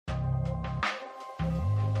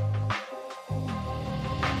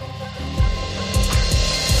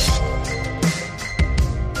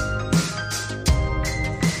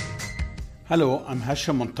Hello, I'm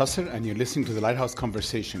Hasham Montasser, and you're listening to the Lighthouse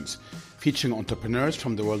Conversations, featuring entrepreneurs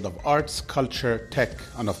from the world of arts, culture, tech,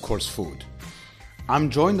 and of course, food. I'm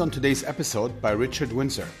joined on today's episode by Richard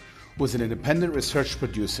Windsor, who is an independent research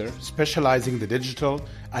producer specializing in the digital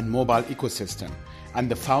and mobile ecosystem,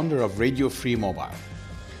 and the founder of Radio Free Mobile.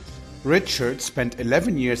 Richard spent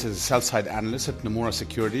 11 years as a sell-side analyst at Nomura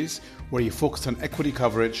Securities, where he focused on equity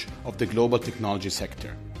coverage of the global technology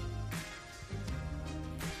sector.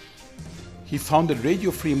 He founded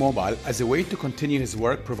Radio Free Mobile as a way to continue his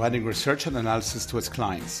work providing research and analysis to his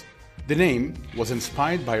clients. The name was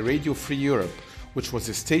inspired by Radio Free Europe, which was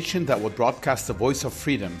a station that would broadcast the voice of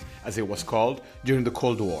freedom, as it was called, during the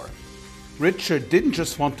Cold War. Richard didn't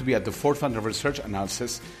just want to be at the forefront of research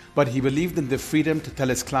analysis, but he believed in the freedom to tell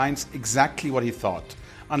his clients exactly what he thought,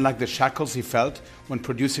 unlike the shackles he felt when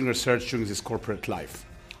producing research during his corporate life.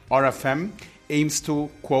 RFM aims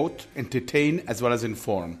to, quote, entertain as well as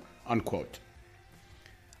inform, unquote.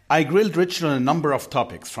 I grilled Richard on a number of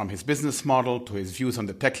topics, from his business model to his views on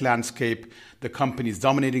the tech landscape, the companies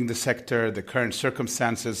dominating the sector, the current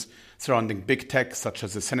circumstances surrounding big tech, such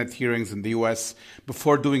as the Senate hearings in the US,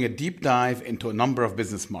 before doing a deep dive into a number of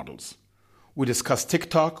business models. We discussed Tik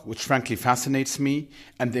Tok, which frankly fascinates me,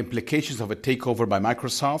 and the implications of a takeover by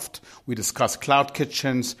Microsoft. We discussed cloud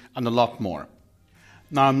kitchens and a lot more.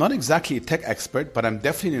 Now, I'm not exactly a tech expert, but I'm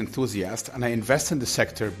definitely an enthusiast, and I invest in the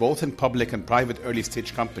sector both in public and private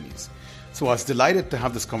early-stage companies. So I was delighted to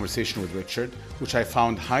have this conversation with Richard, which I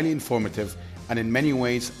found highly informative and in many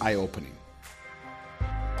ways eye-opening.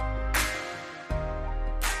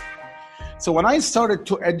 So when I started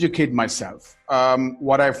to educate myself,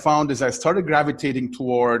 what I found is I started gravitating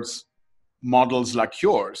towards models like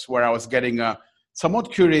yours, where I was getting a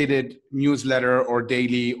somewhat curated newsletter or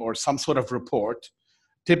daily or some sort of report.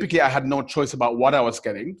 Typically, I had no choice about what I was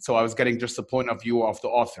getting, so I was getting just the point of view of the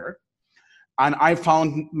author. And I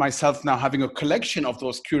found myself now having a collection of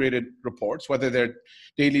those curated reports, whether they're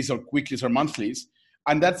dailies or weeklies or monthlies.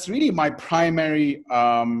 And that's really my primary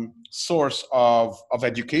source of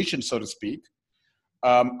education, so to speak.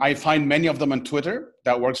 I find many of them on Twitter.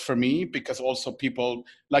 That works for me because also people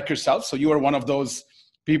like yourself. So you are one of those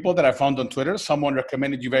people that I found on Twitter. Someone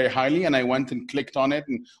recommended you very highly, and I went and clicked on it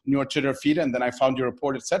and on your Twitter feed, and then I found your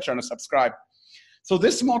report, etc., and I subscribed. So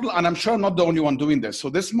this model, and I'm sure I'm not the only one doing this.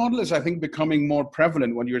 So this model is, I think, becoming more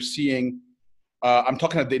prevalent when you're seeing, I'm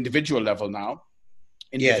talking at the individual level now,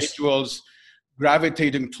 individuals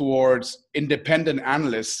gravitating towards independent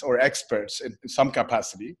analysts or experts in some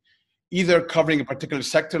capacity, either covering a particular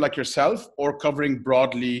sector like yourself or covering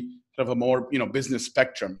broadly sort of a more business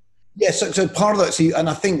spectrum. Yeah, so part of that, and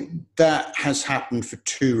I think that has happened for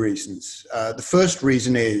two reasons. The first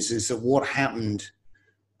reason is that what happened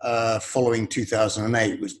following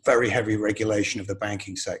 2008 was very heavy regulation of the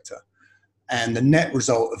banking sector. And the net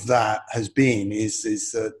result of that has been is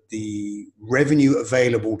that the revenue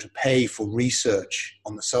available to pay for research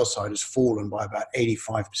on the sell side has fallen by about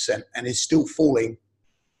 85% and is still falling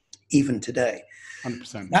even today.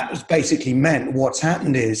 100%. That has basically meant what's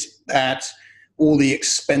happened is that all the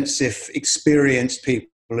expensive, experienced people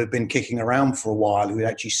who have been kicking around for a while, who had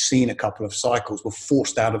actually seen a couple of cycles, were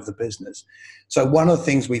forced out of the business. So one of the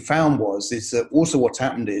things we found is that also what's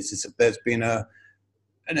happened is that there's been and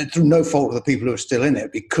it's through no fault of the people who are still in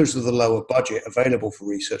it, because of the lower budget available for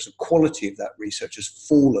research, the quality of that research has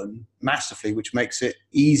fallen massively, which makes it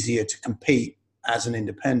easier to compete as an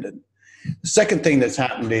independent. The second thing that's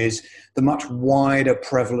happened is the much wider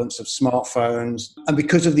prevalence of smartphones. And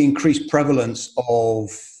because of the increased prevalence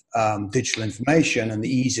of digital information and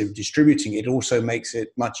the ease of distributing it, also makes it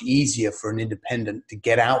much easier for an independent to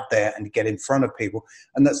get out there and to get in front of people.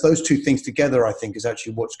 And that's those two things together, I think, is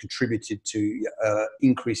actually what's contributed to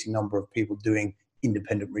increasing number of people doing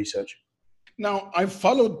independent research. Now, I've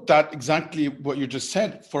followed that exactly what you just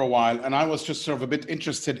said for a while, and I was just sort of a bit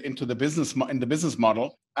interested into the business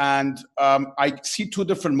model. And I see two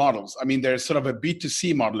different models. I mean, there's sort of a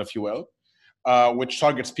B2C model, if you will, which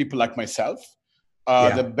targets people like myself,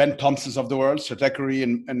 the Ben Thompsons of the world, Stratechery,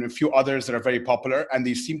 and a few others that are very popular. And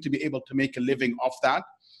they seem to be able to make a living off that,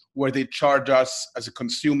 where they charge us as a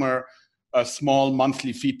consumer a small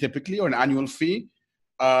monthly fee typically, or an annual fee.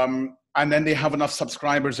 And then they have enough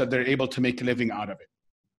subscribers that they're able to make a living out of it.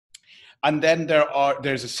 And then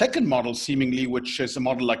there's a second model, seemingly, which is a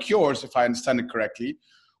model like yours, if I understand it correctly,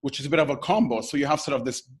 which is a bit of a combo. So you have sort of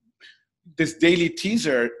this daily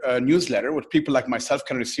teaser newsletter, which people like myself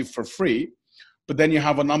can receive for free. But then you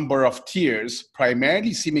have a number of tiers,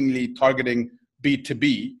 primarily seemingly targeting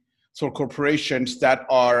B2B, so corporations that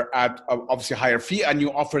are at obviously a higher fee, and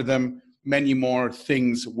you offer them many more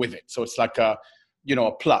things with it. So it's like a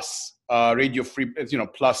plus. radio free,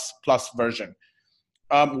 plus version.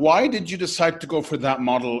 Why did you decide to go for that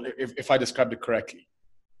model, if I described it correctly?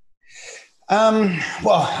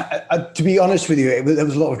 To be honest with you, there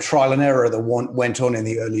was a lot of trial and error that went on in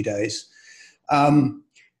the early days.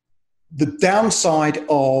 The downside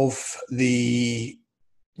of the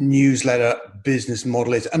newsletter business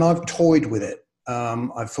model is, and I've toyed with it,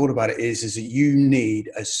 I've thought about it, is that you need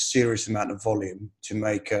a serious amount of volume to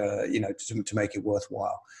make to make it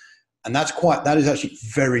worthwhile. And that is actually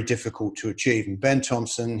very difficult to achieve. And Ben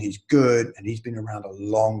Thompson, he's good, and he's been around a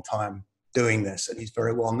long time doing this, and he's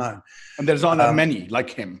very well known. And there's not many like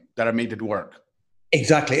him that have made it work.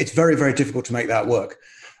 Exactly. It's very, very difficult to make that work.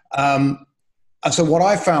 And so what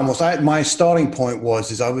I found was my starting point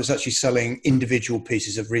was I was actually selling individual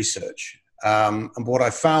pieces of research. And what I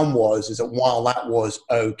found is that while that was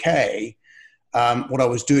okay, what I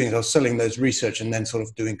was doing is I was selling those research and then sort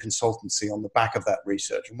of doing consultancy on the back of that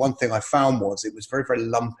research. And one thing I found was it was very, very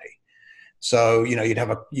lumpy. So,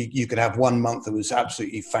 you could have 1 month that was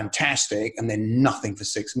absolutely fantastic and then nothing for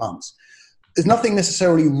 6 months. There's nothing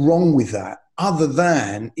necessarily wrong with that other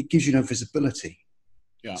than it gives you no visibility.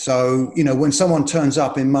 Yeah. So, when someone turns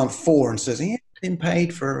up in month 4 and says, "Yeah, I've been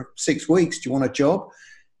paid for 6 weeks. Do you want a job?"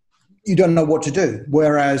 You don't know what to do.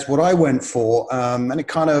 Whereas what I went for, and I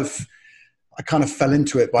kind of fell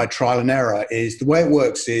into it by trial and error, is the way it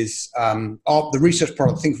works is the research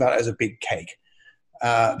product, think about it as a big cake.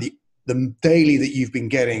 The daily that you've been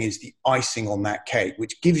getting is the icing on that cake,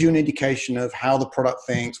 which gives you an indication of how the product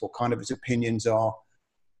thinks, what kind of its opinions are.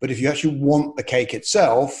 But if you actually want the cake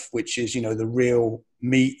itself, which is, the real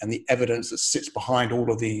meat and the evidence that sits behind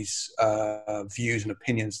all of these views and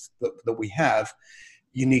opinions that we have,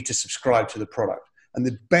 you need to subscribe to the product. And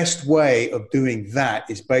the best way of doing that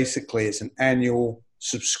is basically it's an annual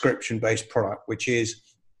subscription-based product, which is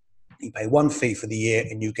you pay one fee for the year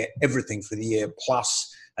and you get everything for the year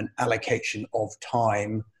plus an allocation of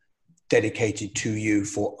time dedicated to you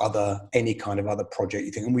for any kind of other project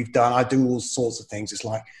you think. And I do all sorts of things. It's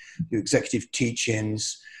like we do executive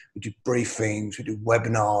teach-ins, we do briefings, we do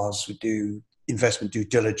webinars, we do investment due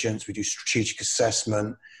diligence, we do strategic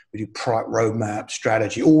assessment, we do product roadmap,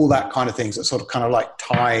 strategy, all that kind of things that sort of kind of like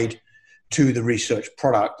tied to the research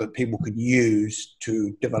product that people could use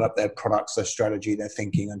to develop their products, their strategy, their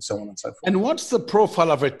thinking, and so on and so forth. And what's the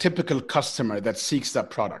profile of a typical customer that seeks that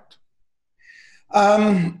product?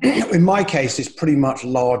 In my case, it's pretty much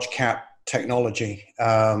large cap technology.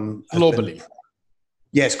 Globally?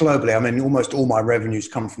 Yes, globally. I mean, almost all my revenues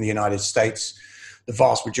come from the United States. The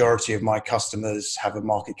vast majority of my customers have a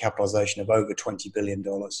market capitalization of over $20 billion.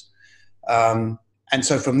 And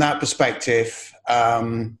so from that perspective,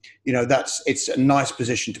 it's a nice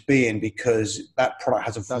position to be in because that product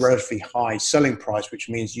has a relatively high selling price, which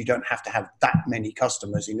means you don't have to have that many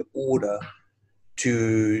customers in order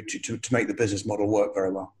to make the business model work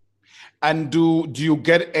very well. And do you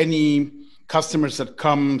get any customers that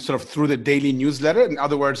come sort of through the daily newsletter? In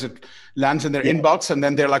other words, it lands in their inbox and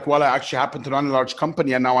then they're like, well, I actually happen to run a large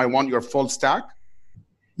company and now I want your full stack?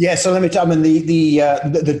 Yeah, so let me tell you,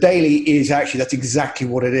 the daily is that's exactly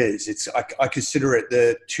what it is. I consider it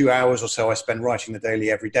the 2 hours or so I spend writing the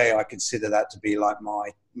daily every day. I consider that to be like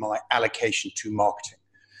my allocation to marketing.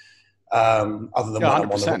 Other than when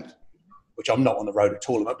I'm on the road, which I'm not on the road at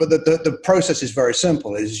all. But the process is very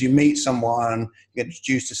simple. Is you meet someone, you get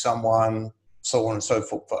introduced to someone, so on and so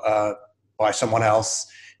forth by someone else.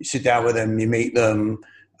 You sit down with them, you meet them,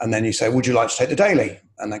 and then you say, "Would you like to take the daily?"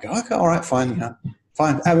 And they go, "Okay, all right, fine."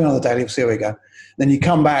 Fine, have another daily, we'll see how we go. Then you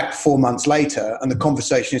come back 4 months later and the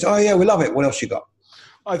conversation is, "Oh yeah, we love it. What else you got?"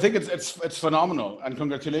 I think it's phenomenal and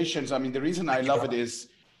congratulations. I mean, the reason I love it is,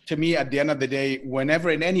 to me, at the end of the day, whenever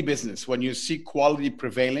in any business, when you see quality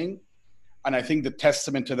prevailing, and I think the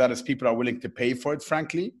testament to that is people are willing to pay for it,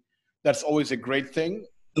 frankly, that's always a great thing.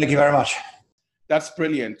 Thank you very much. That's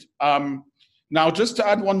brilliant. Now, just to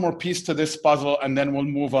add one more piece to this puzzle, and then we'll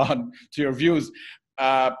move on to your views.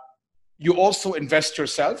 You also invest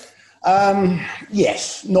yourself?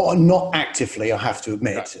 Yes, not actively, I have to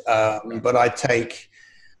admit, but I take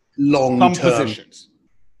long-term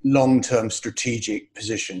strategic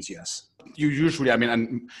positions. Yes. You usually, I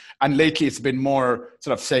mean, and lately it's been more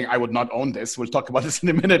sort of saying, I would not own this. We'll talk about this in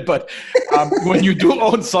a minute. But when you do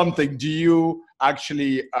own something, do you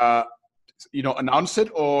actually, announce it,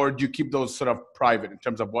 or do you keep those sort of private in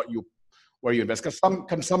terms of where you invest? Because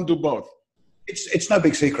some do both. It's no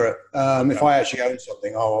big secret. If I actually own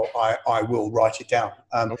something, I will write it down.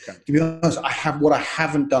 To be honest, what I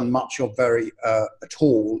haven't done much of at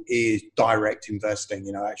all is direct investing.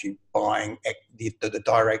 Actually buying the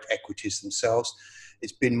direct equities themselves.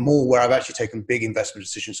 It's been more where I've actually taken big investment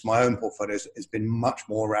decisions for my own portfolios. It's been much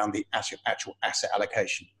more around the actual asset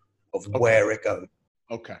allocation of where it goes.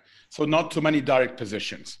 Okay. So not too many direct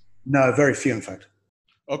positions. No, very few, in fact.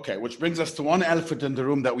 Okay, which brings us to one elephant in the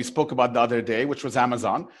room that we spoke about the other day, which was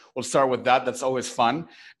Amazon. We'll start with that. That's always fun.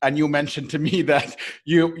 And you mentioned to me that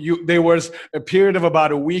there was a period of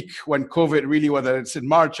about a week when COVID really, whether it's in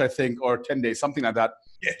March, I think, or 10 days, something like that.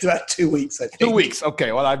 Yeah, it's about 2 weeks, I think. 2 weeks.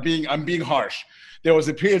 Okay, well, I'm being harsh. There was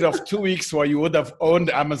a period of 2 weeks where you would have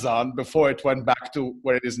owned Amazon before it went back to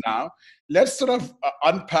where it is now. Let's sort of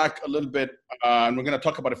unpack a little bit, and we're going to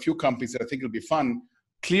talk about a few companies that I think will be fun.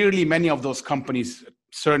 Clearly, many of those companies,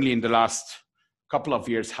 certainly in the last couple of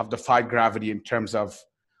years, have defied gravity in terms of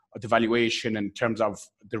the valuation, in terms of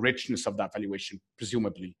the richness of that valuation,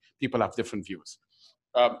 presumably. People have different views.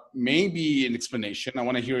 Maybe an explanation, I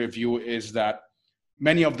want to hear your view, is that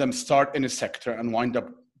many of them start in a sector and wind up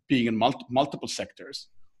being in multiple sectors.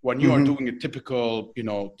 When you are doing a typical,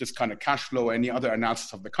 this kind of cash flow, any other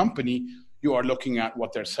analysis of the company, you are looking at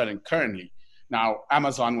what they're selling currently. Now,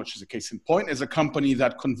 Amazon, which is a case in point, is a company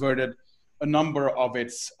that converted a number of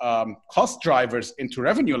its cost drivers into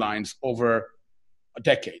revenue lines over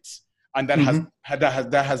decades. And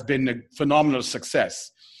that has been a phenomenal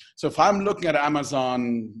success. So if I'm looking at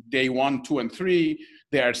Amazon day 1, 2, and 3,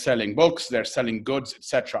 they are selling books, they're selling goods,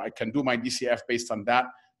 etc. I can do my DCF based on that,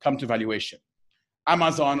 come to valuation.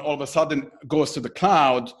 Amazon all of a sudden goes to the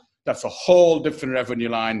cloud. That's a whole different revenue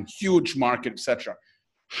line, huge market, etc.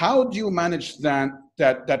 How do you manage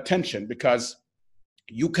that tension? Because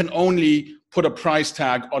you can only put a price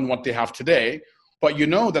tag on what they have today, but you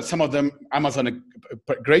know that some of them, Amazon,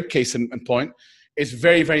 a great case in point, is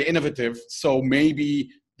very, very innovative. So maybe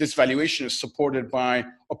this valuation is supported by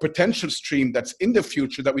a potential stream that's in the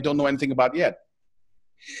future that we don't know anything about yet.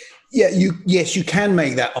 Yeah, yes, you can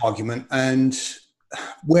make that argument. And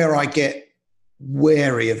where I get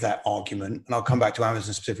wary of that argument, and I'll come back to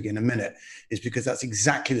Amazon specifically in a minute, is because that's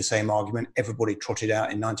exactly the same argument everybody trotted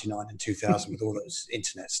out in 99 and 2000 with all those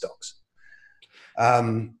internet stocks.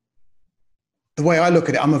 The way I look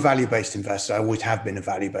at it, I'm a value-based investor. I always have been a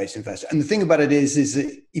value-based investor. And the thing about it is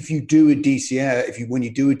that if you do a DCF, when you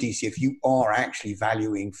do a DCF, you are actually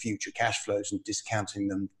valuing future cash flows and discounting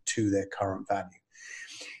them to their current value.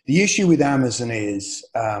 The issue with Amazon is,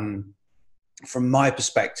 from my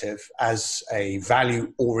perspective, as a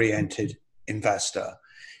value-oriented investor,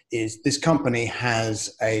 is this company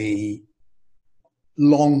has a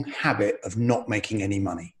long habit of not making any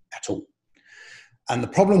money at all. And the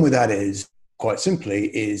problem with that is, quite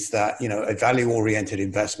simply, is that, a value-oriented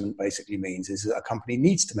investment basically means is that a company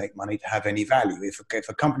needs to make money to have any value. If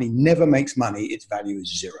a company never makes money, its value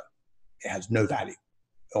is zero. It has no value,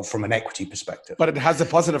 or from an equity perspective. But it has a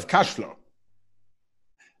positive cash flow.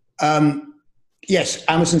 Yes,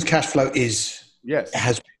 Amazon's cash flow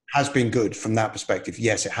has been good from that perspective.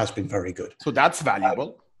 Yes, it has been very good. So that's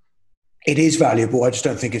valuable. It is valuable. I just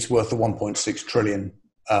don't think it's worth the 1.6 trillion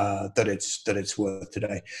that it's worth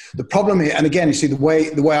today. The problem is, and again, you see, the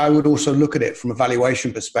way I would also look at it from a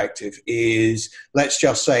valuation perspective is, let's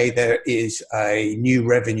just say there is a new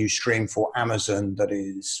revenue stream for Amazon that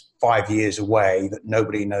is 5 years away that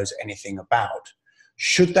nobody knows anything about.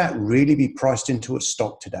 Should that really be priced into a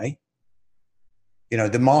stock today?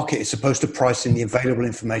 The market is supposed to price in the available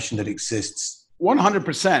information that exists.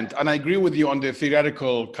 100%. And I agree with you on the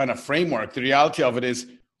theoretical kind of framework. The reality of it is,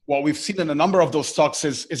 what we've seen in a number of those stocks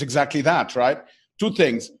is exactly that, right? Two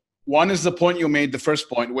things. One is the point you made, the first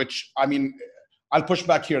point, which, I'll push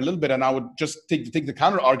back here a little bit, and I would just take the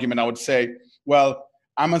counter argument. I would say, well,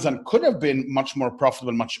 Amazon could have been much more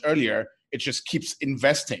profitable much earlier. It just keeps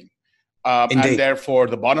investing. And therefore,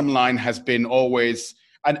 the bottom line has been always,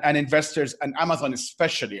 and investors, and Amazon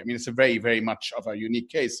especially, it's a very, very much of a unique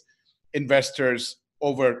case. Investors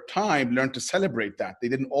over time learned to celebrate that. They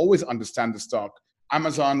didn't always understand the stock.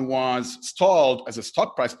 Amazon was stalled as a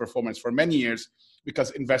stock price performance for many years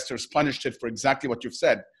because investors punished it for exactly what you've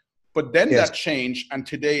said. But then that changed, and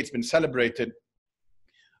today it's been celebrated.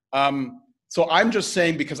 So I'm just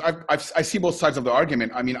saying, because I see both sides of the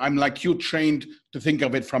argument. I'm like you, trained to think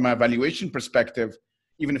of it from a valuation perspective,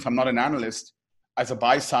 even if I'm not an analyst. As a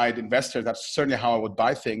buy-side investor, that's certainly how I would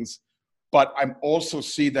buy things. But I also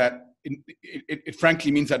see that it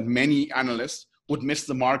frankly means that many analysts would miss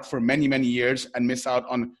the mark for many, many years and miss out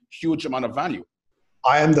on huge amount of value.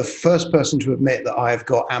 I am the first person to admit that I have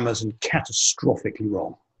got Amazon catastrophically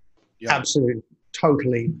wrong. Yeah. Absolutely,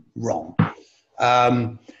 totally wrong.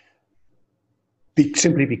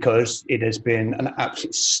 Simply because it has been an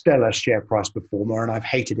absolute stellar share price performer, and I've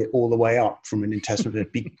hated it all the way up from an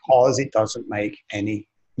investment because it doesn't make any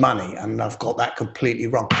money, and I've got that completely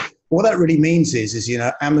wrong. What that really means is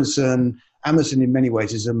Amazon in many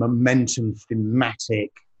ways is a momentum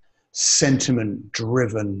thematic, sentiment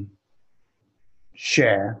driven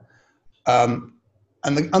share. And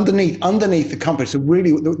underneath the company, so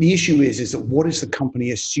really the issue is that what is the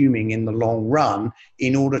company assuming in the long run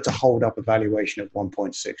in order to hold up a valuation of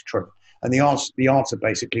 1.6 trillion? And the answer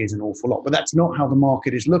basically is an awful lot. But that's not how the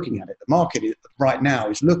market is looking at it. The market right now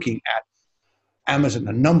is looking at Amazon,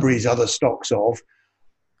 a number of these other stocks of,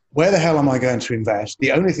 where the hell am I going to invest?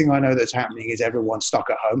 The only thing I know that's happening is everyone's stuck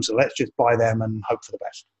at home, so let's just buy them and hope for the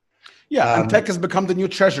best. Yeah, and tech has become the new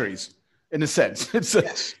treasuries, in a sense.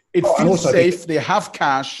 Yes. It feels safe. They have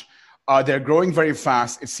cash. They're growing very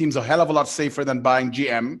fast. It seems a hell of a lot safer than buying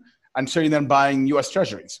GM and certainly than buying U.S.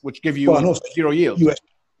 treasuries, which give you zero yield.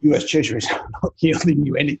 U.S. treasuries are not yielding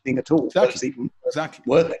you anything at all. Exactly.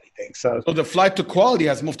 Worth anything. So the flight to quality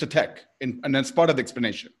has moved to tech, and that's part of the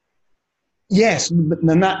explanation. Yes,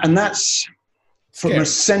 and that's from a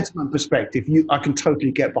sentiment perspective. I can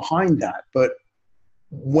totally get behind that, but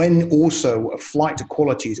when also a flight to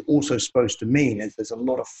quality is also supposed to mean is there's a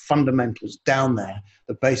lot of fundamentals down there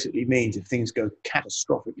that basically means if things go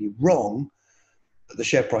catastrophically wrong, that the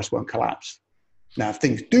share price won't collapse. Now, if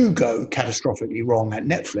things do go catastrophically wrong at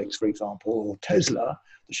Netflix, for example, or Tesla,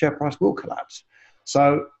 the share price will collapse.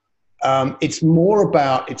 So it's more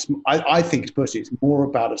about, I think it's personally, it's more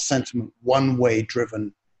about a sentiment one-way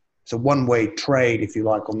driven. It's a one-way trade, if you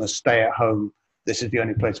like, on the stay-at-home. This is the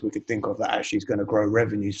only place we could think of that actually is going to grow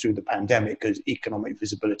revenues through the pandemic, because economic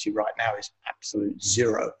visibility right now is absolute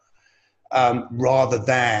zero. Rather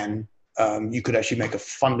than you could actually make a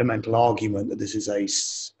fundamental argument that this is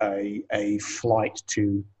a flight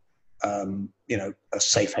to a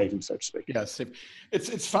safe haven, so to speak. Yes,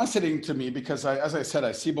 it's fascinating to me because as I said,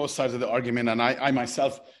 I see both sides of the argument, and I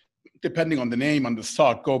myself, depending on the name on the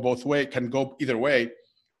stock, can go either way.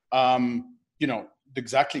 The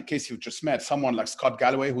exactly case you just met, someone like Scott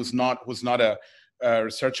Galloway, who's not a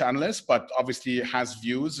research analyst, but obviously has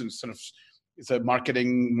views and sort of is a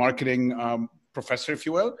marketing professor, if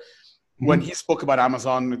you will. Mm-hmm. When he spoke about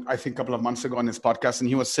Amazon, I think a couple of months ago on his podcast, and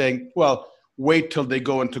he was saying, well, wait till they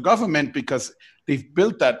go into government because they've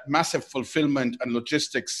built that massive fulfillment and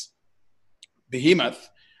logistics behemoth.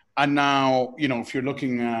 And now, if you're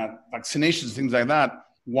looking at vaccinations, things like that,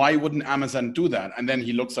 why wouldn't Amazon do that? And then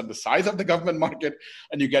he looks at the size of the government market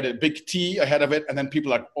and you get a big T ahead of it. And then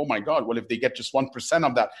people are like, oh my God, well, if they get just 1%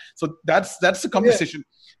 of that. So that's the conversation.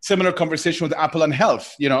 Yeah. Similar conversation with Apple and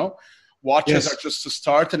health, watches are just to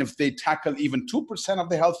start. And if they tackle even 2% of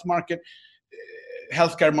the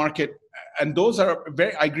healthcare market, and those are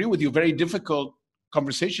I agree with you, very difficult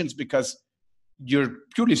conversations because you're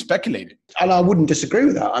purely speculating. And I wouldn't disagree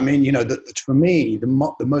with that. I mean, for me, the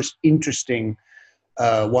most interesting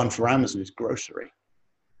one for Amazon is grocery.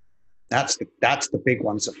 That's the big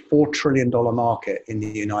one. It's a $4 trillion market in the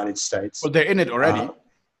United States. Well, they're in it already.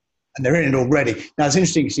 And they're in it already. Now, it's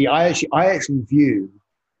interesting. See, I actually view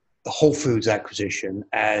the Whole Foods acquisition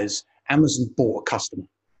as Amazon bought a customer.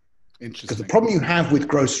 Interesting. Because the problem you have with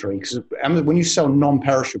grocery, because when you sell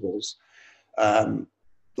non-perishables,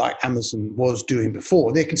 like Amazon was doing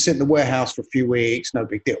before, they can sit in the warehouse for a few weeks, no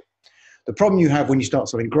big deal. The problem you have when you start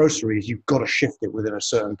selling groceries, you've got to shift it within a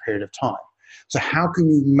certain period of time. So how can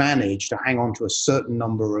you manage to hang on to a certain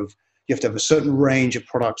you have to have a certain range of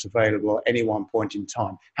products available at any one point in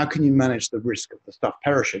time. How can you manage the risk of the stuff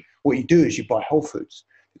perishing? What you do is you buy Whole Foods,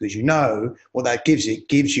 because what that gives you. It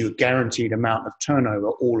gives you a guaranteed amount of turnover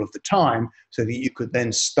all of the time, so that you could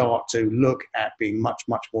then start to look at being much,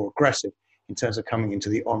 much more aggressive in terms of coming into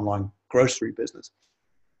the online grocery business.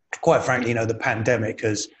 Quite frankly, the pandemic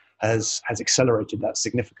has accelerated that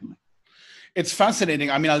significantly. It's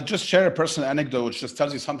fascinating. I mean, I'll just share a personal anecdote which just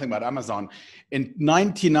tells you something about Amazon. In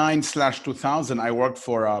 1999/2000, I worked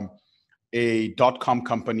for a .com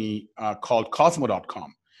company called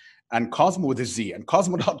Cosmo.com. And Cosmo with a Z. And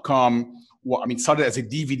Cosmo.com, started as a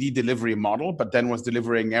DVD delivery model, but then was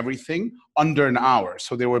delivering everything under an hour.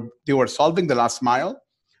 So they were solving the last mile.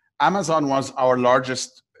 Amazon was our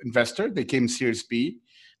largest investor. They came Series B.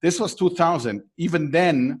 This was 2000. Even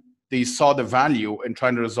then, they saw the value in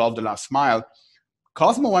trying to resolve the last mile.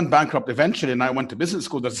 Cosmo went bankrupt eventually, and I went to business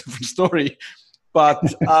school. That's a different story. But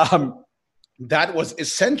that was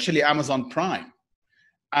essentially Amazon Prime.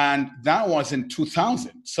 And that was in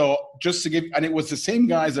 2000. So just to and it was the same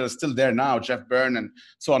guys that are still there now, Jeff Byrne and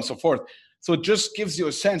so on and so forth. So it just gives you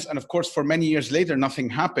a sense. And of course, for many years later, nothing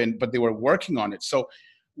happened, but they were working on it. So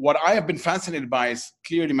what I have been fascinated by is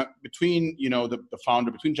clearly between, the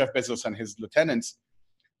founder, between Jeff Bezos and his lieutenants,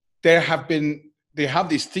 there have been they have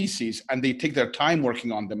these theses and they take their time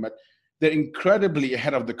working on them, but they're incredibly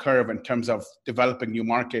ahead of the curve in terms of developing new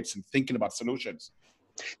markets and thinking about solutions.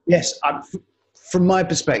 Yes, from my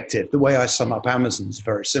perspective, the way I sum up Amazon is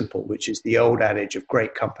very simple, which is the old adage of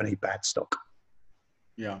great company, bad stock.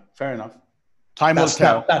 Yeah, fair enough. Time will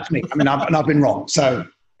tell. That's me. I mean, I've been wrong. So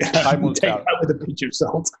time will take tell. that with a pinch of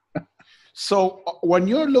salt. So when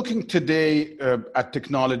you're looking today at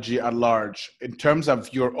technology at large, in terms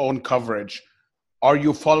of your own coverage, are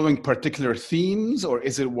you following particular themes, or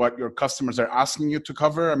is it what your customers are asking you to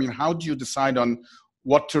cover? I mean, how do you decide on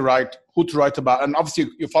what to write, who to write about? And obviously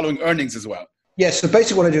you're following earnings as well. Yes, so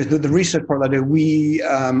basically what I do is the research part I do,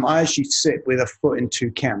 I actually sit with a foot in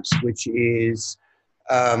two camps, which is,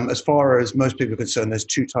 as far as most people are concerned, there's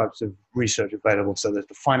two types of research available. So there's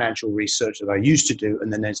the financial research that I used to do,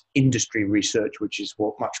 and then there's industry research, which is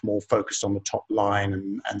much more focused on the top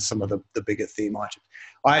line and some of the bigger theme items.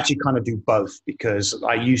 I actually kind of do both, because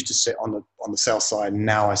I used to sit on the sell side, and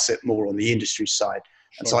now I sit more on the industry side.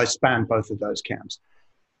 Sure. And so I span both of those camps.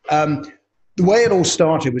 The way it all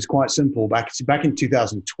started was quite simple. Back in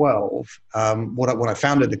 2012, when I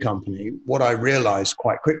founded the company, what I realized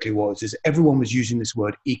quite quickly is everyone was using this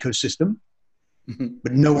word ecosystem,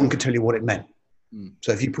 but no one could tell you what it meant.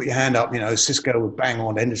 So if you put your hand up, Cisco would bang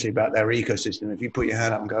on endlessly about their ecosystem. If you put your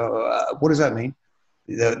hand up and go, what does that mean?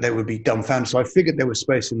 They would be dumbfounded. So I figured there was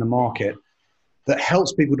space in the market that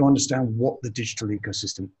helps people to understand what the digital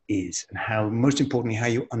ecosystem is, and how, most importantly, how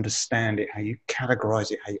you understand it, how you categorize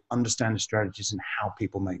it, how you understand the strategies, and how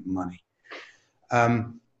people make money.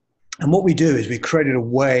 And what we do is we created a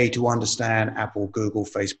way to understand Apple, Google,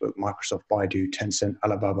 Facebook, Microsoft, Baidu, Tencent,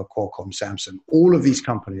 Alibaba, Qualcomm, Samsung, all of these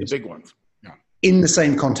companies, the big ones, yeah, in the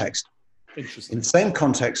same context. Interesting. In the same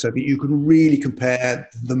context, so that you can really compare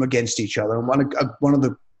them against each other. And one of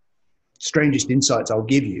the strangest insights I'll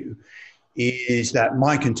give you is that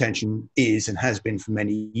my contention is, and has been for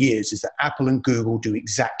many years, is that Apple and Google do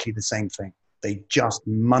exactly the same thing. They just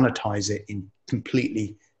monetize it in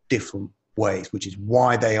completely different ways, which is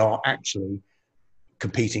why they are actually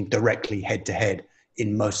competing directly head to head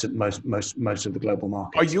in most of the global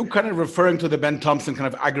markets. Are you kind of referring to the Ben Thompson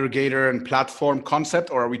kind of aggregator and platform concept,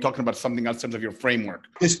 or are we talking about something else in terms of your framework?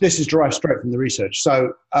 This is derived straight from the research.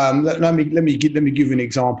 So let me give you an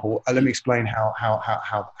example. Let me explain how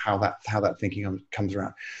that thinking comes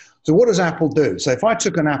around. So what does Apple do? So if I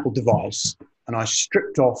took an Apple device and I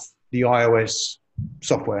stripped off the iOS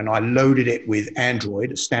software and I loaded it with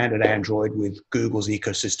Android, a standard Android with Google's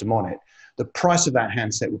ecosystem on it, the price of that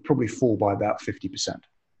handset would probably fall by about 50%.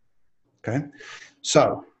 Okay.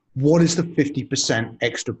 So what is the 50%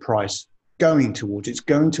 extra price going towards? It's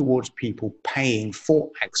going towards people paying for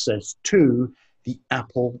access to the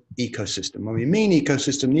Apple ecosystem. When we mean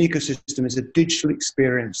ecosystem, the ecosystem is a digital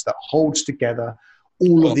experience that holds together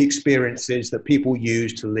all of the experiences that people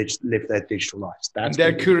use to live their digital lives. And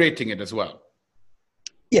they're curating it as well.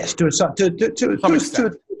 Yes, to a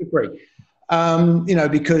degree.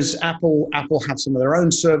 Because Apple have some of their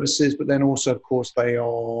own services, but then also, of course, they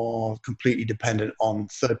are completely dependent on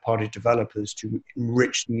third-party developers to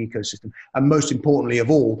enrich the ecosystem. And most importantly of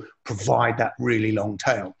all, provide that really long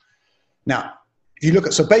tail. Now, if you look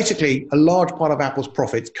at, so basically a large part of Apple's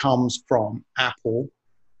profits comes from Apple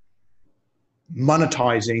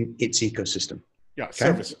monetizing its ecosystem. Yeah, okay?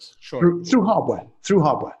 Services, sure. Through hardware.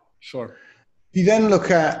 Sure. You then look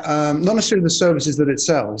at not necessarily the services that it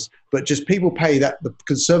sells, but just people pay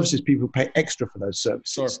because services people pay extra for those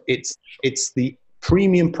services. Sure. It's the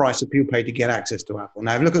premium price that people pay to get access to Apple.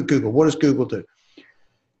 Now, if you look at Google, what does Google do?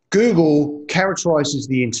 Google characterizes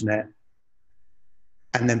the internet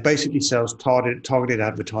and then basically sells targeted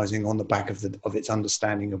advertising on the back of its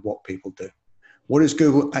understanding of what people do. What does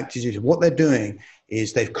Google actually do? What they're doing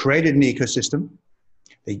is they've created an ecosystem.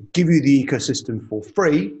 They give you the ecosystem for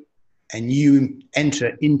free, and you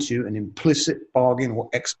enter into an implicit bargain or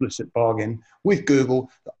explicit bargain with Google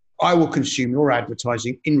that I will consume your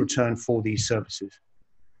advertising in return for these services.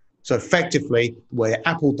 So effectively, the way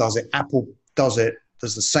Apple does it does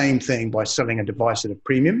the same thing by selling a device at a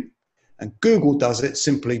premium, and Google does it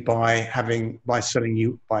simply by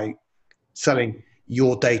selling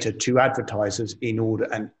your data to advertisers in order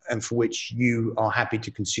and for which you are happy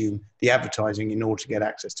to consume the advertising in order to get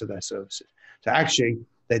access to their services. So actually,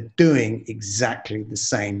 they're doing exactly the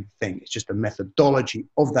same thing. It's just the methodology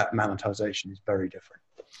of that monetization is very different.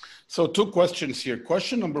 So 2 questions here.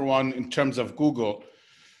 Question number 1, in terms of Google,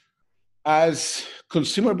 as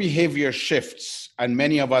consumer behavior shifts and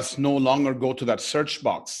many of us no longer go to that search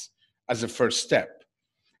box as a first step,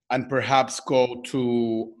 and perhaps go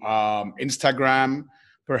to Instagram,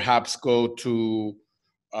 perhaps go to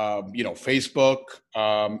Facebook,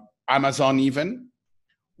 Amazon even,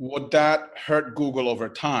 would that hurt Google over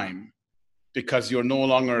time because you're no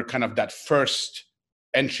longer kind of that first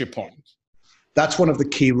entry point? That's one of the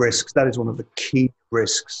key risks. That is one of the key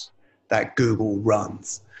risks that Google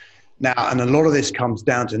runs. Now, and a lot of this comes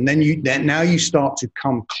down to, and then now you start to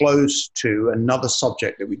come close to another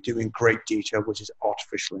subject that we do in great detail, which is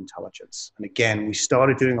artificial intelligence. And again, we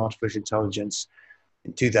started doing artificial intelligence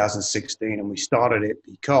in 2016, and we started it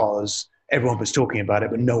because everyone was talking about it,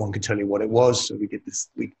 but no one could tell you what it was. So we did this,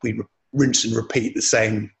 we rinse and repeat the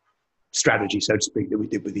same strategy, so to speak, that we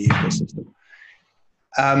did with the ecosystem.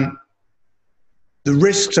 The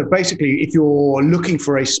risks are basically, if you're looking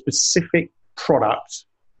for a specific product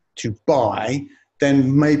to buy,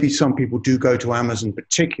 then maybe some people do go to Amazon,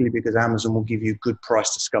 particularly because Amazon will give you good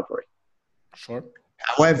price discovery. Sure.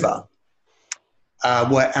 However,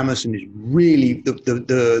 where Amazon is really,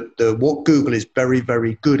 what Google is very,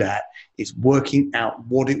 very good at is working out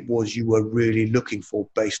what it was you were really looking for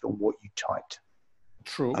based on what you typed.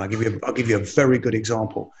 True. And I'll give you a very good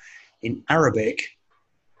example. In Arabic,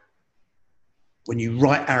 when you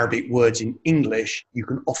write Arabic words in English, you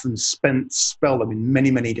can often spell them in many,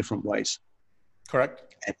 many different ways. Correct.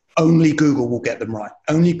 And only Google will get them right.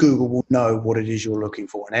 Only Google will know what it is you're looking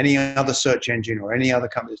for. And any other search engine or any other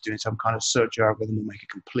company that's doing some kind of search algorithm will make a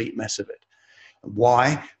complete mess of it.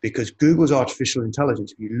 Why? Because Google's artificial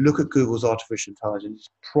intelligence, if you look at Google's artificial intelligence,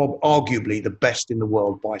 arguably the best in the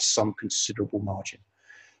world by some considerable margin.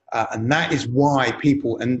 And that is why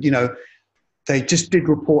people, and they just did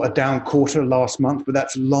report a down quarter last month, but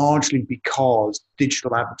that's largely because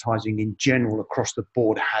digital advertising in general across the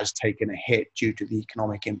board has taken a hit due to the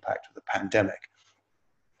economic impact of the pandemic.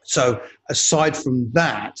 So aside from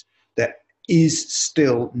that, there is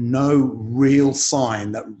still no real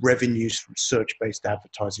sign that revenues from search-based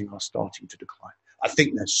advertising are starting to decline. I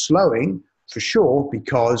think they're slowing for sure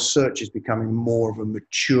because search is becoming more of a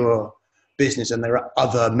mature business and there are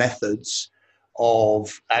other methods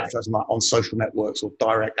of advertising like on social networks or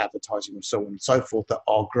direct advertising and so on and so forth that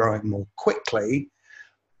are growing more quickly.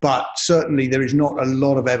 But certainly there is not a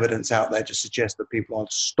lot of evidence out there to suggest that people are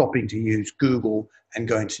stopping to use Google and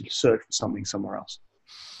going to search for something somewhere else.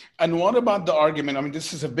 And what about the argument? I mean,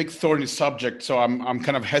 this is a big thorny subject, so I'm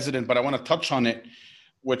kind of hesitant, but I want to touch on it,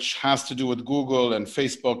 which has to do with Google and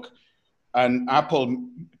Facebook. And Apple,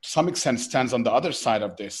 to some extent, stands on the other side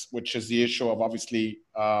of this, which is the issue of obviously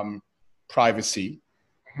privacy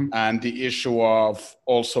and the issue of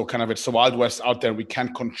also kind of it's the Wild West out there. We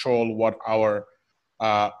can't control what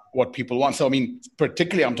people want. So, I mean,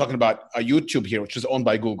 particularly I'm talking about YouTube here, which is owned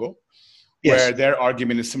by Google, where their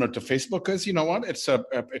argument is similar to Facebook because, you know what, it's a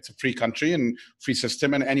free country and free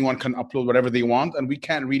system and anyone can upload whatever they want. And we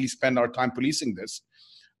can't really spend our time policing this.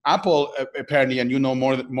 Apple apparently, and you know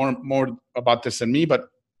more about this than me, but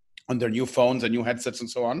on their new phones and new headsets and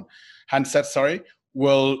so on,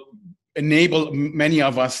 will enable many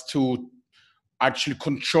of us to actually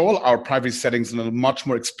control our privacy settings in a much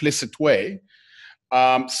more explicit way.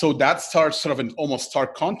 So that starts sort of an almost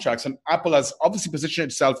stark contrast. And Apple has obviously positioned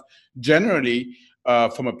itself generally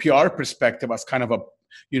from a PR perspective as kind of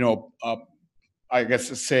I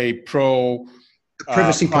guess say pro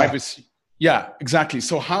privacy. Yeah, exactly.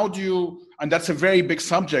 So how do you, and that's a very big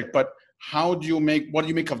subject, but what do you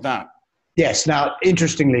make of that? Yes. Now,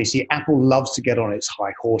 interestingly, see, Apple loves to get on its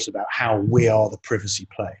high horse about how we are the privacy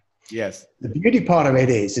play. Yes. The beauty part of it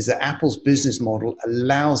is that Apple's business model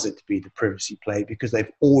allows it to be the privacy play because they've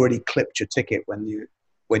already clipped your ticket when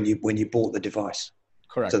you bought the device.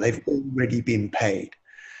 Correct. So they've already been paid.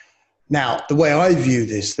 Now, the way I view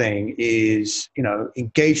this thing is,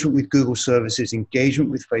 engagement with Google services,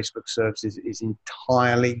 engagement with Facebook services is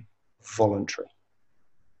entirely voluntary.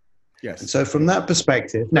 Yes. And so from that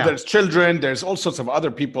perspective, now there's children, there's all sorts of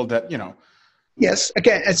other people that, Yes,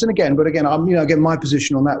 again, my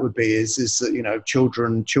position on that would be is that,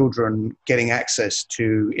 children getting access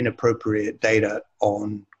to inappropriate data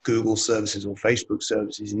on Google services or Facebook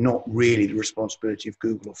services is not really the responsibility of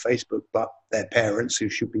Google or Facebook, but their parents who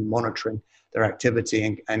should be monitoring their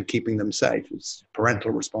activity and keeping them safe. It's parental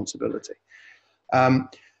responsibility.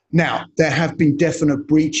 Now, there have been definite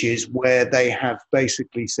breaches where they have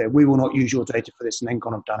basically said, we will not use your data for this, and then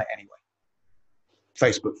gone and done it anyway.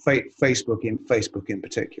 Facebook in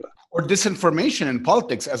particular. Or disinformation in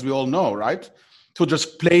politics, as we all know, right? To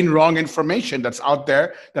just plain wrong information that's out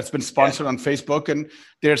there, that's been sponsored on Facebook, and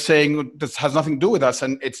they're saying this has nothing to do with us,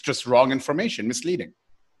 and it's just wrong information, misleading.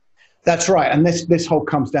 That's right, and this whole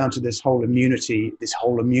comes down to this whole immunity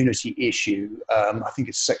issue. I think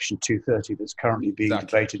it's Section 230 that's currently being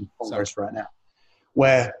debated in Congress right now,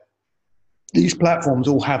 where these platforms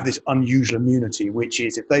all have this unusual immunity, which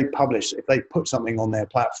is if they put something on their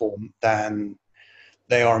platform, then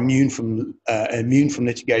they are immune from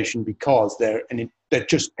litigation because they're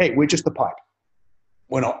just, hey, we're just the pipe.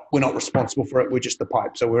 We're not responsible for it. We're just the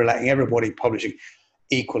pipe. So we're letting everybody publishing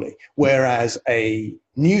equally. Whereas a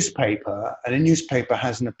newspaper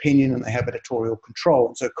has an opinion and they have editorial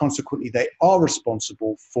control. So consequently, they are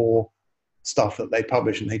responsible for stuff that they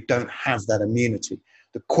publish and they don't have that immunity.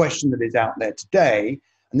 The question that is out there today,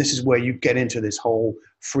 and this is where you get into this whole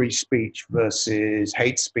free speech versus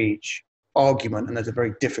hate speech argument, and there's a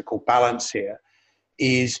very difficult balance here,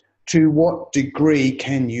 is to what degree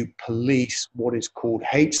can you police what is called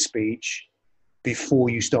hate speech before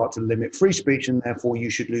you start to limit free speech, and therefore you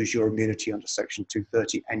should lose your immunity under Section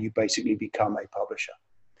 230 and you basically become a publisher.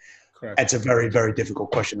 Correct. It's a very, very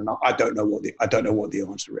difficult question, and I don't know what the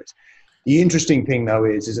answer is. The interesting thing, though,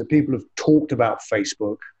 is that people have talked about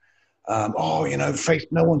Facebook.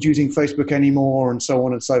 No one's using Facebook anymore, and so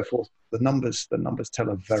on and so forth. The numbers tell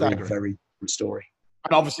a very, very different story.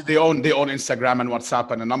 And obviously, they own Instagram and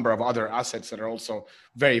WhatsApp and a number of other assets that are also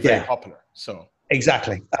very, very popular. So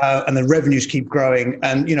exactly, and the revenues keep growing.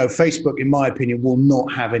 And Facebook, in my opinion, will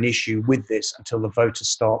not have an issue with this until the voters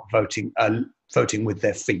start voting with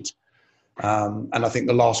their feet. And I think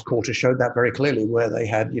the last quarter showed that very clearly, where they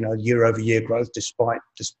had year-over-year growth despite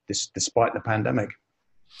the pandemic.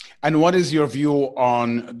 And what is your view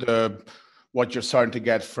on what you're starting to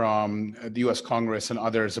get from the U.S. Congress and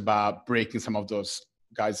others about breaking some of those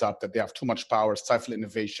guys up, that they have too much power, stifle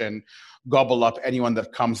innovation, gobble up anyone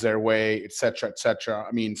that comes their way, et cetera, et cetera?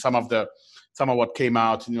 I mean, some of what came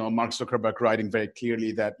out, Mark Zuckerberg writing very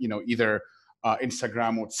clearly that either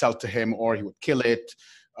Instagram would sell to him or he would kill it.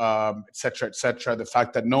 Et cetera, et cetera. The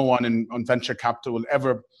fact that no one on venture capital will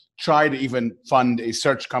ever try to even fund a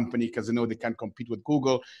search company because they know they can't compete with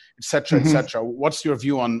Google, et cetera, et cetera. What's your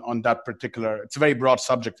view on that particular? It's a very broad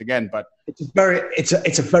subject again, but it's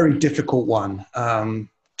a very difficult one.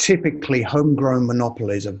 Typically, homegrown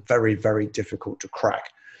monopolies are very, very difficult to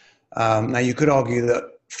crack. Now, you could argue that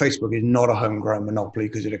Facebook is not a homegrown monopoly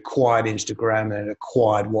because it acquired Instagram and it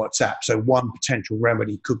acquired WhatsApp. So one potential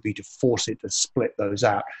remedy could be to force it to split those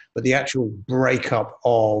out. But the actual breakup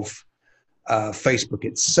of Facebook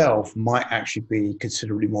itself might actually be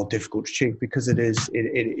considerably more difficult to achieve because it is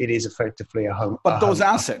effectively a home. But those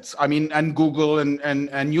assets, I mean, and Google and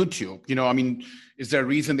YouTube, is there a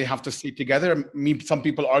reason they have to stay together? Some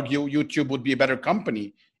people argue YouTube would be a better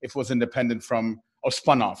company if it was independent from or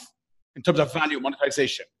spun off. In terms of value,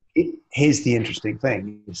 monetization. Here's the interesting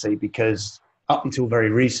thing, you see, because up until very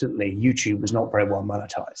recently, YouTube was not very well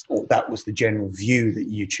monetized, or that was the general view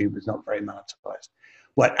that YouTube was not very monetized.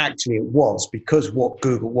 Well, actually it was, because if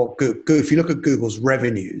you look at Google's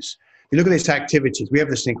revenues, if you look at its activities, we have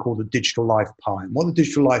this thing called the digital life pie. And what the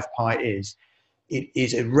digital life pie is, it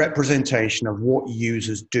is a representation of what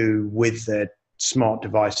users do with their smart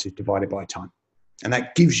devices divided by time. And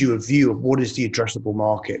that gives you a view of what is the addressable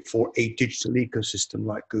market for a digital ecosystem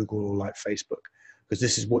like Google or like Facebook, because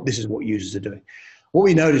this is what users are doing. What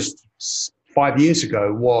we noticed 5 years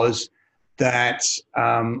ago was that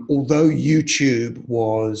although YouTube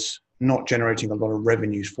was not generating a lot of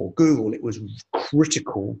revenues for Google, it was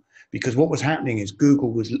critical, because what was happening is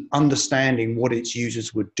Google was understanding what its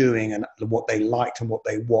users were doing and what they liked and what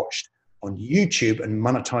they watched on YouTube and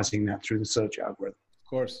monetizing that through the search algorithm. Of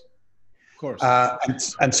course.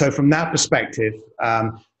 And so from that perspective,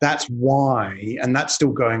 that's why, and that's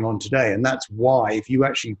still going on today, and that's why if you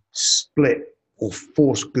actually split or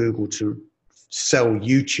force Google to sell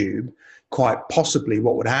YouTube, quite possibly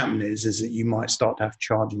what would happen is that you might start to have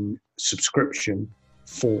charging subscription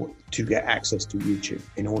to get access to YouTube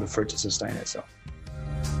in order for it to sustain itself.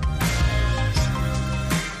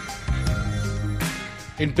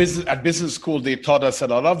 At business school, they taught us that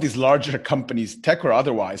a lot of these larger companies, tech or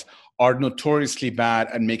otherwise, are notoriously bad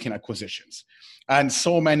at making acquisitions. And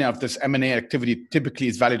so many of this M&A activity typically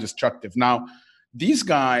is value destructive. Now, these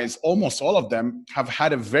guys, almost all of them, have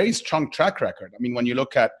had a very strong track record. I mean, when you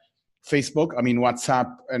look at Facebook,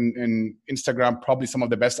 WhatsApp and Instagram, probably some of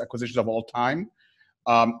the best acquisitions of all time.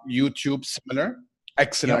 YouTube, similar,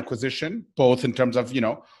 excellent acquisition, both in terms of,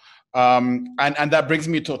 and that brings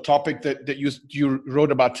me to a topic that you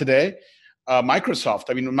wrote about today, Microsoft.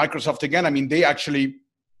 Microsoft, again, they actually,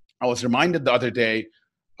 I was reminded the other day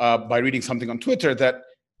by reading something on Twitter that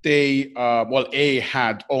they,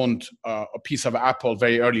 had owned a piece of Apple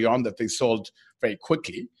very early on that they sold very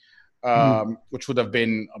quickly, which would have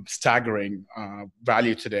been a staggering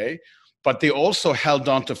value today. But they also held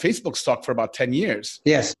on to Facebook stock for about 10 years.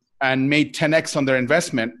 Yes. And made 10x on their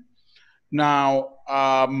investment. Now,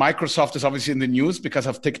 Microsoft is obviously in the news because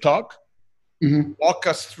of TikTok. Mhm. Walk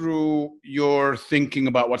us through your thinking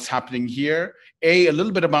about what's happening here. A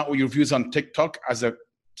little bit about your views on TikTok as a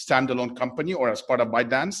standalone company or as part of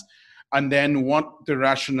ByteDance, and then what the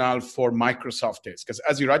rationale for Microsoft is. Because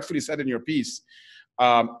as you rightfully said in your piece,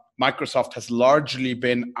 Microsoft has largely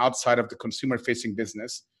been outside of the consumer-facing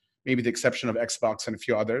business, maybe the exception of Xbox and a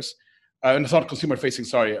few others. And it's not consumer-facing,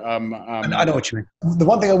 sorry. I know what you mean. The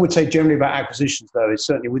one thing I would say generally about acquisitions, though, is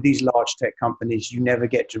certainly with these large tech companies, you never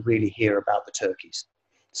get to really hear about the turkeys.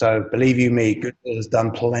 So believe you me, Google has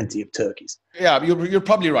done plenty of turkeys. Yeah, you're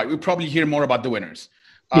probably right. We probably hear more about the winners.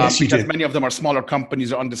 Yes, you Because do. many of them are smaller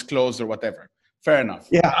companies or undisclosed or whatever. Fair enough.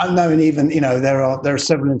 Yeah, I know, and even there are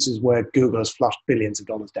several instances where Google has flushed billions of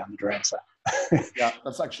dollars down the drain. So, Yeah,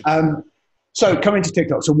 that's actually true. so coming to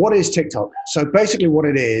TikTok. So what is TikTok? So basically, what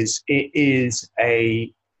it is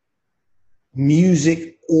a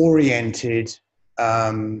music-oriented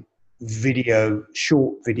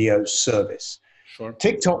short video service. Sure.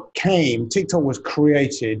 TikTok was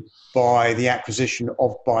created by the acquisition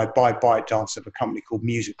by ByteDance of a company called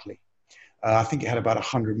Musical.ly. I think it had about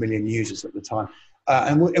 100 million users at the time.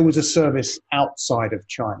 And it was a service outside of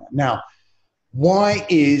China. Now, why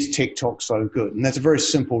is TikTok so good? And there's a very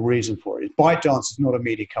simple reason for it. ByteDance is not a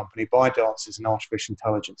media company. ByteDance is an artificial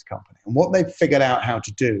intelligence company. And what they've figured out how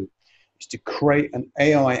to do is to create an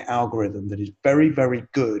AI algorithm that is very, very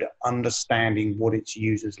good at understanding what its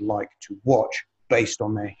users like to watch based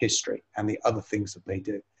on their history and the other things that they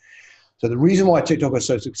do. So the reason why TikTok is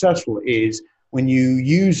so successful is when you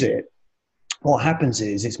use it, what happens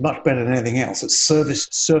is it's much better than anything else at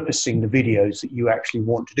surfacing the videos that you actually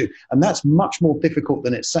want to do. And that's much more difficult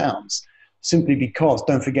than it sounds, simply because,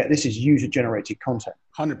 don't forget, this is user-generated content.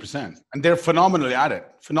 100%. And they're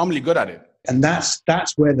phenomenally good at it. And that's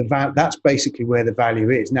basically where the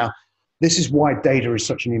value is. Now, this is why data is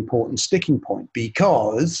such an important sticking point,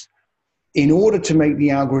 because in order to make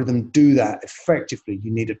the algorithm do that effectively,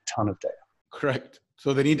 you need a ton of data. Correct.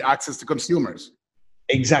 So they need access to consumers.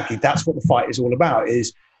 Exactly. That's what the fight is all about,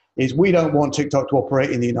 is we don't want TikTok to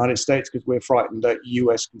operate in the United States because we're frightened that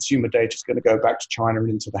US consumer data is going to go back to China and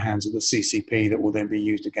into the hands of the CCP that will then be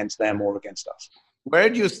used against them or against us. Where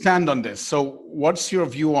do you stand on this? So what's your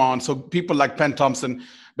view on, so people like Ben Thompson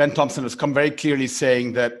has come very clearly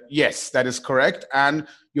saying that, yes, that is correct. And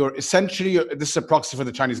this is a proxy for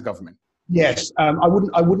the Chinese government. Yes. I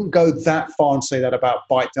wouldn't go that far and say that about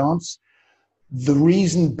ByteDance. The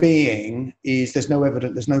reason being is there's no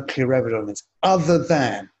clear evidence other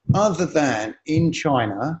than in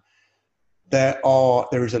China,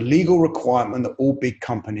 there is a legal requirement that all big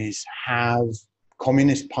companies have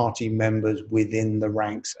Communist Party members within the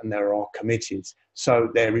ranks, and there are committees. So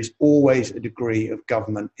there is always a degree of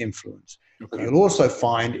government influence. Okay. What you'll also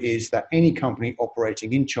find is that any company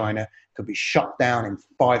operating in China could be shut down in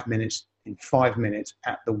 5 minutes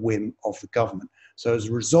at the whim of the government. So as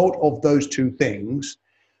a result of those two things,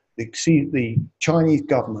 the Chinese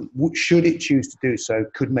government, should it choose to do so,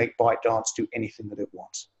 could make ByteDance do anything that it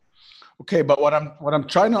wants. Okay, but what I'm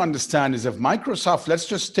trying to understand is if Microsoft,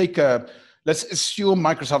 let's assume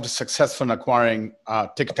Microsoft is successful in acquiring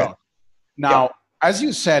TikTok. Okay. Now, as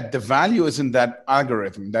you said, the value is in that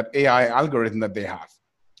algorithm, that AI algorithm that they have.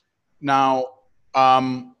 Now,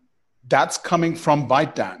 that's coming from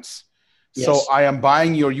ByteDance. Yes. So I am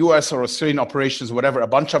buying your US or Australian operations, whatever, a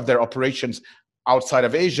bunch of their operations outside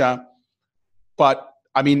of Asia. But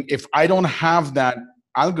I mean, if I don't have that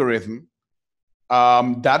algorithm,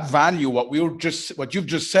 that value, what you've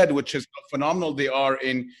just said, which is how phenomenal they are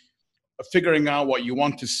in figuring out what you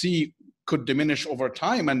want to see, could diminish over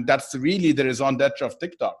time. And that's really the raison d'etre of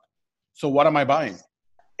TikTok. So what am I buying?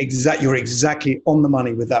 You're exactly on the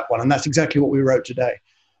money with that one. And that's exactly what we wrote today.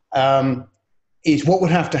 What would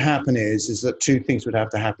have to happen is that two things would have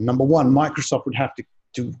to happen. Number one, Microsoft would have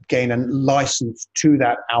to gain a license to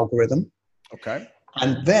that algorithm. Okay.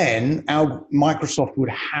 And then Microsoft would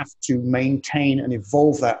have to maintain and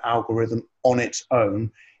evolve that algorithm on its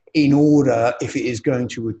own in order, if it is going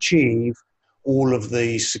to achieve all of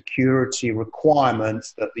the security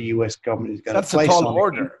requirements that the US government is going to place on it. That's a tall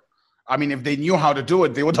order. I mean, if they knew how to do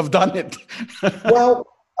it, they would have done it. Well,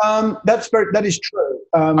 that is true.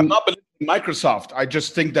 I'm not believing Microsoft. I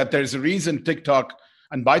just think that there's a reason TikTok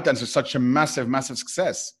and ByteDance is such a massive, massive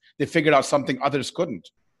success. They figured out something others couldn't.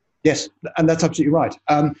 Yes, and that's absolutely right.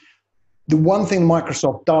 The one thing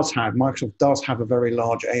Microsoft does have a very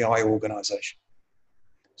large AI organization.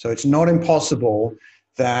 So it's not impossible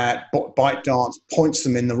that ByteDance points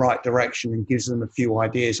them in the right direction and gives them a few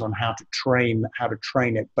ideas on how to train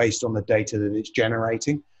it based on the data that it's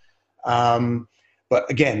generating. But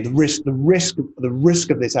again, the risk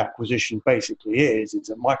of this acquisition basically is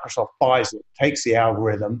that Microsoft buys it, takes the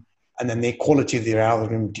algorithm, and then the quality of the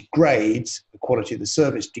algorithm degrades, the quality of the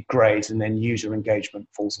service degrades, and then user engagement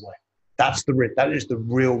falls away. That's the risk. That is the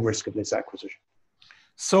real risk of this acquisition.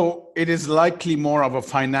 So it is likely more of a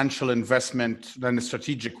financial investment than a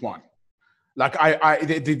strategic one. Like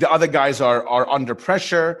the other guys are under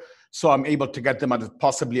pressure, so I'm able to get them at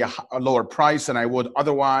possibly a lower price than I would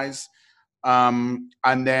otherwise.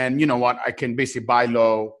 And then, you know what, I can basically buy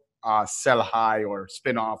low, sell high, or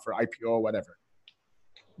spin off, or IPO, whatever.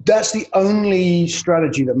 That's the only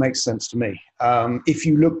strategy that makes sense to me. If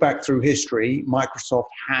you look back through history, Microsoft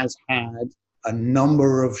has had a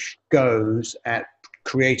number of goes at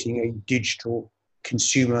creating a digital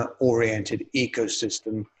consumer-oriented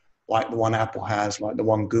ecosystem like the one Apple has, like the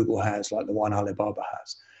one Google has, like the one Alibaba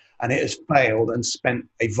has. And it has failed and spent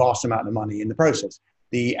a vast amount of money in the process.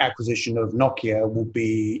 The acquisition of Nokia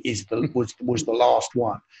was the last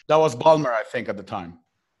one. That was Ballmer, I think, at the time.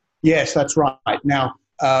 Yes, that's right. Now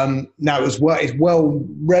it's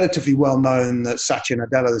relatively well known that Satya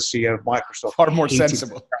Nadella, the CEO of Microsoft, far more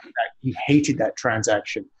sensible. He hated that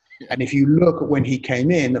transaction. Yeah. And if you look at when he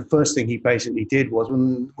came in, the first thing he basically did was,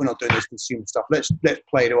 we're not doing this consumer stuff. Let's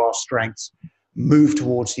play to our strengths, move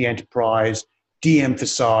towards the enterprise,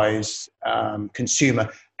 de-emphasize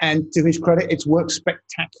consumer. And to his credit, it's worked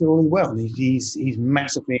spectacularly well. He's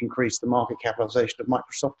massively increased the market capitalization of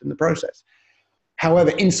Microsoft in the process.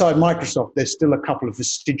 However, inside Microsoft, there's still a couple of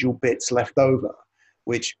vestigial bits left over,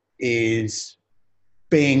 which is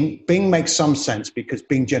Bing. Bing makes some sense because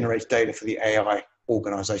Bing generates data for the AI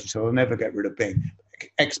organization, so they'll never get rid of Bing.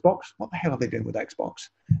 Xbox, what the hell are they doing with Xbox?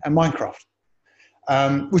 And Minecraft,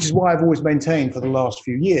 which is why I've always maintained for the last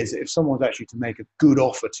few years that if someone's actually to make a good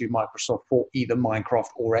offer to Microsoft for either Minecraft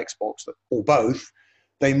or Xbox, or both,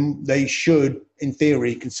 they should, in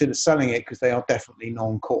theory, consider selling it because they are definitely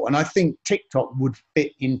non-core. And I think TikTok would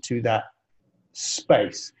fit into that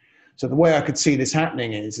space. So the way I could see this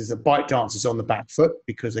happening is that ByteDance is on the back foot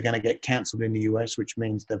because they're going to get cancelled in the US, which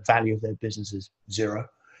means the value of their business is zero.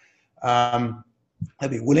 They'll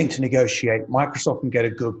be willing to negotiate. Microsoft can get a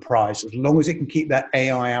good price as long as it can keep that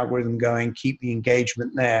AI algorithm going, keep the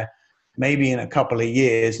engagement there. Maybe in a couple of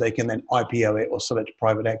years, they can then IPO it or sell it to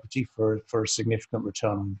private equity for a significant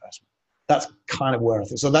return on investment. That's kind of where I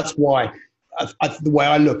think. So that's why the way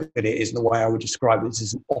I look at it is, and the way I would describe it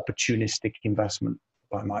is an opportunistic investment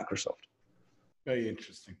by Microsoft. Very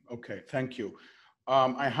interesting. Okay, thank you. I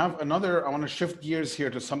want to shift gears here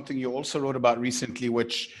to something you also wrote about recently,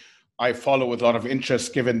 which I follow with a lot of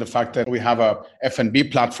interest, given the fact that we have a F&B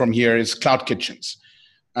platform here, is cloud kitchens.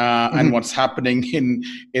 And what's happening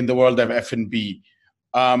in the world of F&B.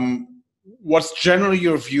 What's generally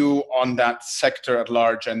your view on that sector at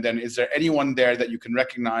large? And then is there anyone there that you can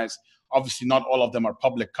recognize? Obviously, not all of them are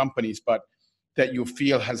public companies, but that you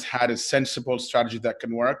feel has had a sensible strategy that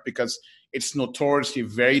can work, because it's notoriously a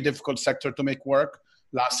very difficult sector to make work.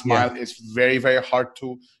 Last mile is very, very hard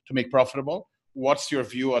to make profitable. What's your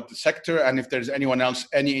view of the sector? And if there's anyone else,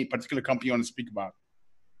 any particular company you want to speak about?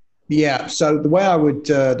 Yeah. So the way I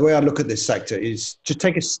look at this sector is to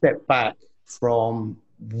take a step back from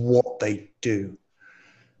what they do,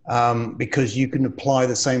 because you can apply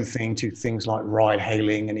the same thing to things like ride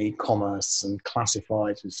hailing and e-commerce and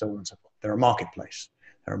classifieds and so on and so forth. They're a marketplace.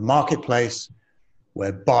 They're a marketplace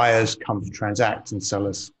where buyers come to transact and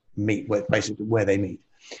sellers meet, basically where they meet.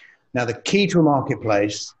 Now, the key to a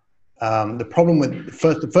marketplace, the problem with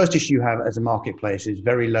the first issue you have as a marketplace is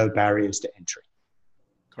very low barriers to entry.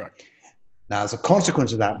 Correct. Now, as a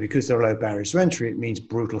consequence of that, because there are low barriers to entry, it means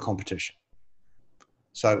brutal competition.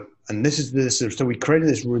 So we created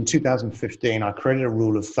this rule in 2015. I created a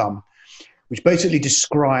rule of thumb, which basically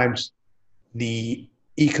describes the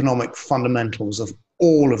economic fundamentals of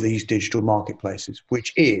all of these digital marketplaces,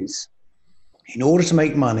 which is, in order to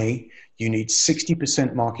make money, you need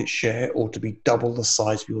 60% market share or to be double the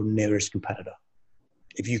size of your nearest competitor.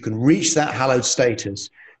 If you can reach that hallowed status,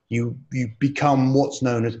 you become what's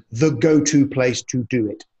known as the go-to place to do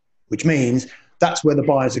it, which means that's where the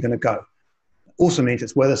buyers are going to go. Also means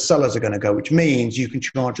it's where the sellers are going to go, which means you can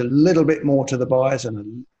charge a little bit more to the buyers and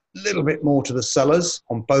a little bit more to the sellers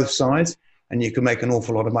on both sides, and you can make an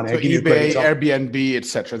awful lot of money. So eBay, Airbnb,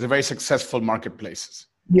 etc. They're very successful marketplaces.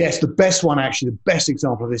 Yes, the best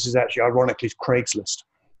example of this is actually, ironically, is Craigslist.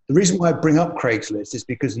 The reason why I bring up Craigslist is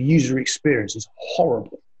because the user experience is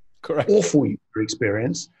horrible. Correct. Awful user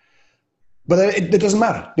experience. But it doesn't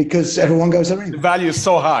matter because everyone goes there anyway. The value is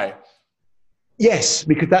so high. Yes,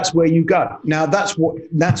 because that's where you go. Now, that's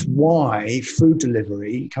why food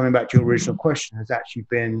delivery, coming back to your original question, has actually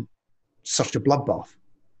been such a bloodbath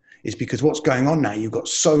is because what's going on now, you've got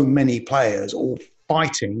so many players all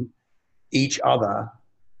fighting each other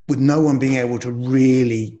with no one being able to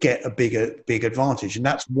really get a big advantage. And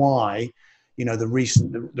that's why, the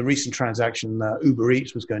recent transaction that Uber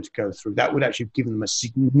Eats was going to go through, that would actually give them a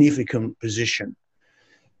significant position.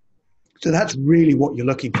 So that's really what you're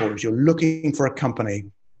looking for, is you're looking for a company,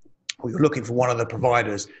 or you're looking for one of the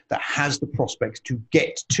providers that has the prospects to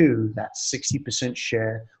get to that 60%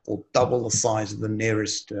 share or double the size of the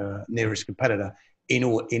nearest competitor in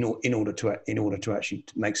order to actually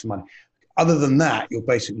make some money. Other than that, you're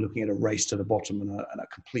basically looking at a race to the bottom and a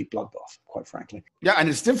complete bloodbath, quite frankly. Yeah, and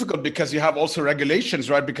it's difficult because you have also regulations,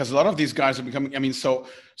 right? Because a lot of these guys are becoming,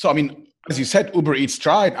 as you said, Uber Eats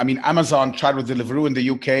tried. Amazon tried with Deliveroo in the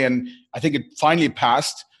UK, and I think it finally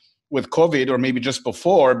passed with COVID, or maybe just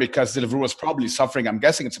before, because Deliveroo was probably suffering. I'm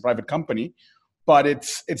guessing it's a private company, but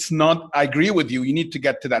it's not. I agree with you. You need to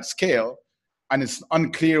get to that scale, and it's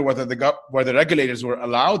unclear whether the regulators will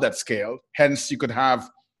allow that scale. Hence, you could have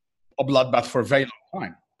a bloodbath for a very long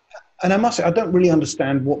time. And I must say, I don't really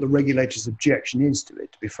understand what the regulators' objection is to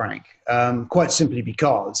it, to be frank. Quite simply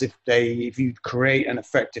because if you create an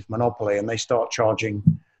effective monopoly and they start charging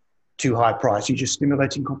too high price, you're just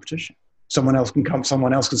stimulating competition. Someone else can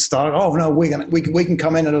start. Oh no, we can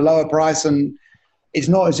come in at a lower price, and it's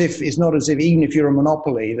not as if even if you're a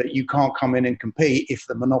monopoly that you can't come in and compete if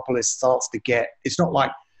the monopolist starts to get. It's not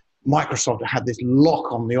like Microsoft had this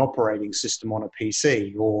lock on the operating system on a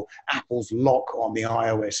PC, or Apple's lock on the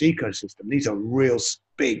iOS ecosystem. These are real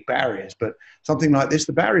big barriers, but something like this,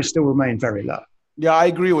 the barriers still remain very low. Yeah, I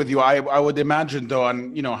agree with you. I would imagine, though,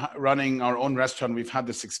 and running our own restaurant, we've had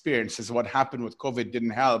this experience. Is what happened with COVID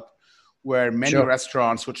didn't help, where many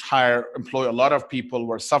restaurants which employ a lot of people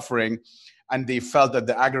were suffering, and they felt that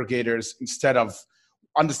the aggregators, instead of,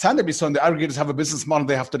 understandably so, and the aggregators have a business model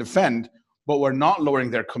they have to defend, but were not lowering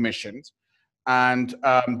their commissions, and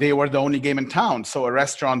they were the only game in town. So a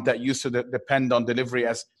restaurant that used to depend on delivery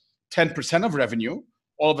as 10% of revenue,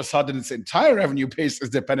 all of a sudden its entire revenue base is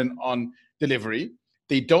dependent on delivery.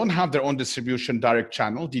 They don't have their own distribution direct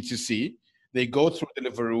channel, D2C. They go through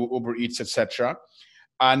Deliveroo, Uber Eats, etc.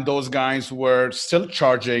 And those guys were still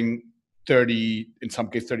charging 30, in some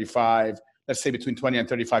case 35, let's say between 20 and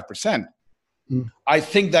 35%. I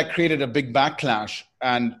think that created a big backlash.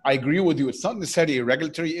 And I agree with you. It's not necessarily a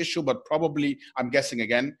regulatory issue, but probably, I'm guessing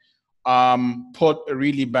again, put a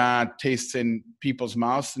really bad taste in people's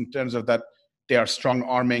mouths in terms of that they are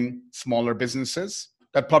strong-arming smaller businesses.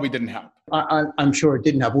 That probably didn't help. I'm sure it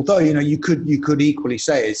didn't help. Although, you could equally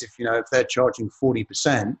say is if they're charging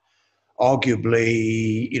 40%,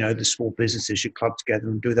 arguably, the small businesses should club together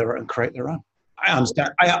and create their own. I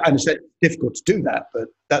understand it's difficult to do that, but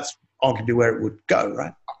that's arguably where it would go,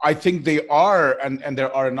 right? I think they are, and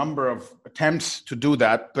there are a number of attempts to do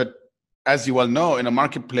that. But as you well know, in a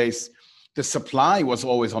marketplace, the supply was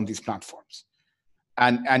always on these platforms.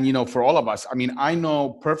 And for all of us, I know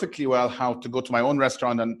perfectly well how to go to my own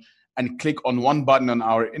restaurant and click on one button on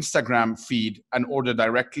our Instagram feed and order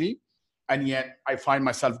directly. And yet I find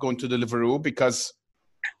myself going to Deliveroo because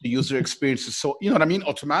the user experience is so,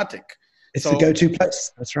 automatic. It's the go-to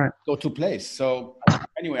place. That's right. Go-to place. So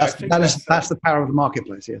anyway, that's the power of the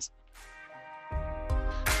marketplace, yes.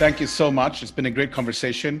 Thank you so much. It's been a great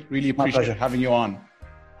conversation. Really appreciate having you on.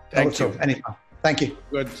 Thank you. Anytime. Thank you.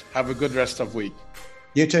 Good. Have a good rest of the week.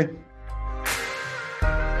 You too.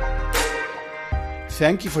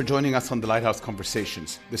 Thank you for joining us on the Lighthouse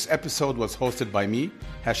Conversations. This episode was hosted by me,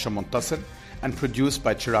 Hesham Montasser, and produced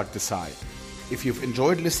by Chirag Desai. If you've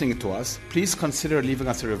enjoyed listening to us, please consider leaving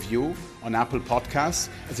us a review on Apple Podcasts,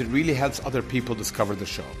 as it really helps other people discover the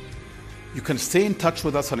show. You can stay in touch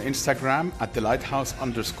with us on Instagram at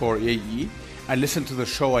 @thelighthouse_AE and listen to the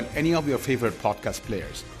show on any of your favorite podcast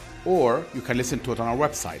players. Or you can listen to it on our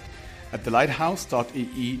website at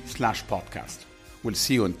thelighthouse.ee/podcast. We'll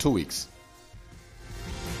see you in 2 weeks.